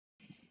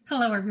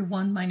Hello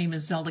everyone, my name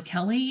is Zelda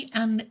Kelly,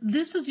 and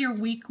this is your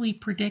weekly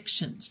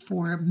predictions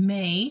for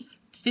May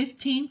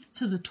 15th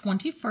to the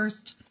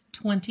 21st,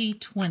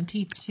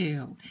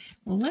 2022.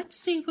 Let's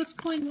see what's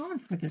going on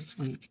for this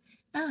week.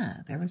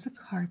 There was a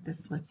card that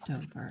flipped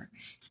over.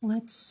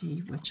 Let's see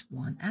which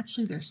one.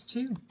 Actually, there's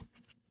two.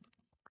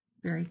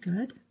 Very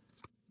good.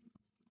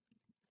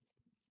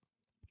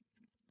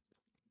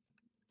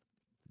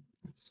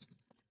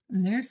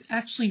 And there's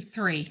actually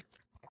three.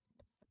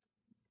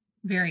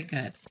 Very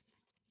good.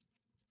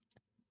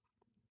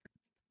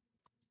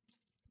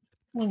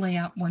 We'll lay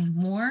out one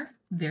more.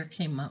 There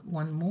came up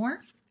one more.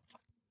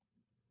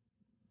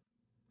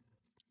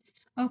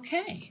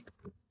 Okay.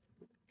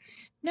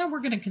 Now we're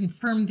going to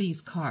confirm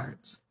these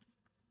cards.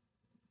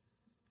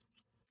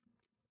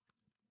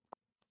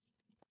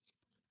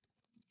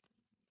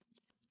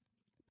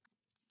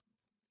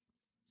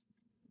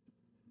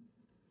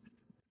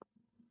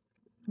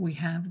 We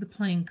have the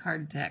playing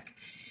card deck.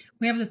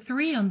 We have the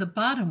 3 on the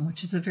bottom,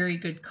 which is a very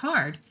good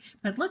card,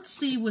 but let's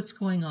see what's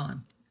going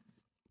on.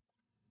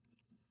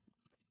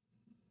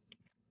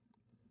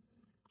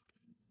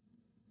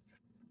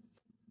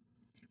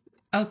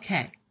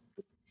 Okay.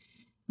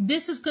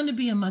 This is going to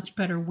be a much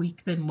better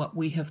week than what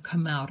we have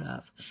come out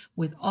of.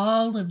 With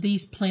all of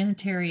these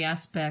planetary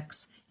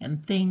aspects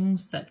and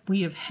things that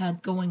we have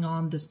had going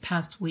on this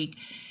past week,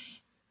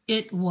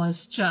 it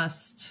was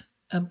just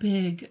a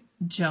big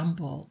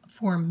jumble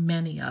for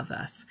many of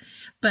us.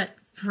 But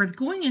for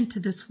going into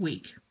this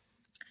week,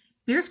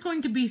 there's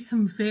going to be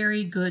some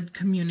very good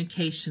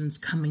communications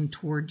coming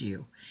toward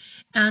you.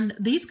 And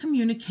these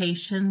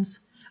communications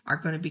are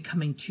going to be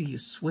coming to you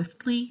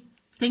swiftly,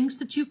 things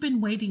that you've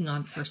been waiting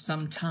on for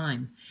some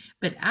time.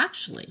 But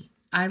actually,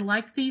 I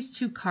like these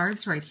two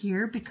cards right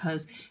here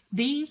because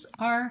these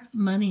are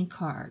money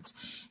cards.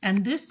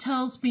 And this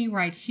tells me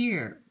right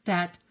here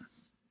that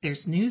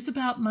there's news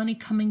about money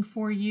coming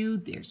for you.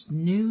 There's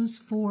news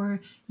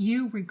for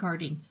you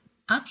regarding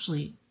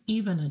actually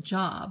even a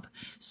job.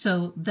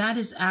 So that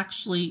is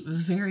actually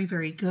very,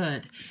 very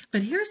good.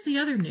 But here's the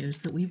other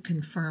news that we've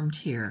confirmed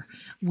here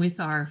with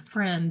our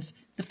friends,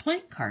 the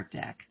playing card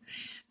deck.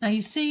 Now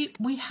you see,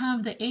 we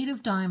have the 8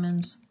 of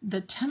diamonds,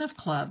 the 10 of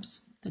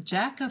clubs, the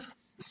jack of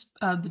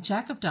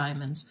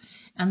diamonds,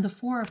 and the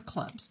 4 of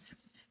clubs.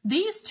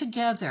 These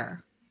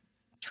together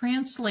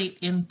translate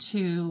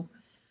into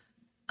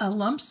a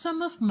lump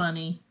sum of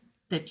money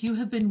that you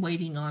have been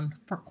waiting on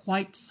for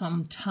quite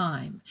some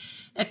time.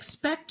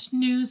 Expect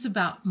news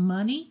about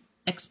money.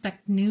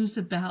 Expect news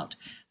about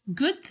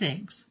good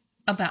things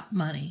about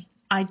money.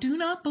 I do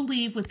not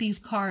believe with these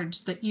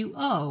cards that you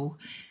owe.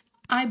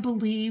 I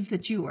believe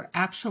that you are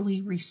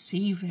actually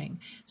receiving.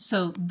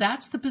 So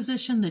that's the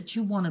position that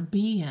you want to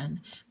be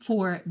in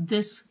for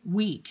this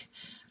week.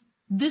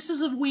 This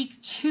is a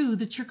week, too,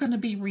 that you're going to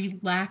be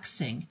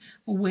relaxing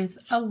with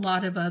a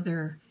lot of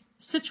other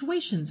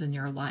situations in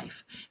your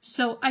life.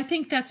 So I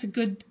think that's a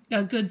good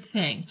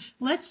thing.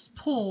 Let's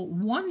pull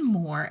one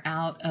more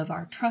out of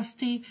our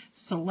trusty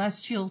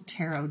Celestial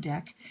Tarot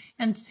deck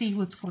and see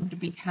what's going to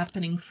be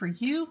happening for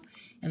you.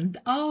 And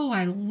oh,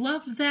 I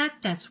love that.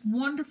 That's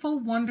wonderful,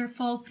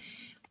 wonderful.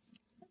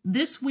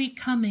 This week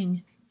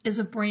coming is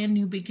a brand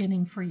new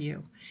beginning for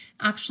you.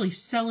 Actually,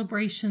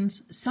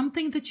 celebrations,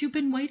 something that you've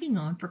been waiting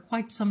on for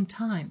quite some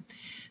time.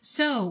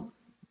 So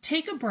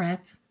take a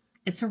breath.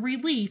 It's a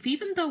relief,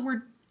 even though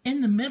we're in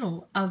the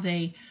middle of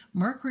a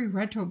Mercury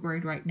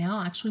retrograde right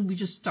now. Actually, we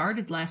just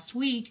started last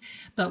week,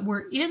 but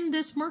we're in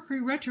this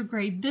Mercury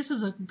retrograde. This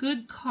is a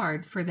good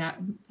card for that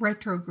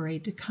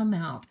retrograde to come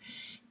out.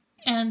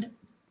 And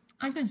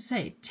I'm going to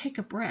say, take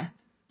a breath,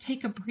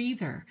 take a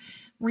breather.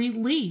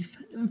 Relief,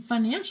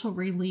 financial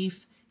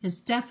relief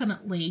is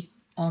definitely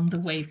on the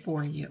way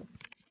for you.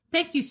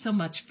 Thank you so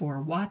much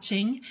for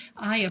watching.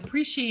 I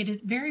appreciate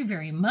it very,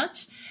 very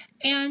much.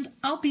 And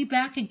I'll be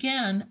back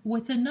again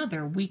with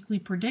another weekly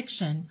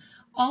prediction.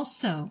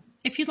 Also,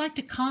 if you'd like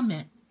to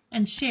comment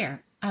and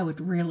share, I would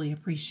really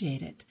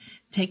appreciate it.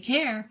 Take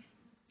care.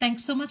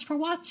 Thanks so much for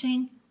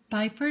watching.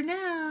 Bye for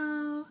now.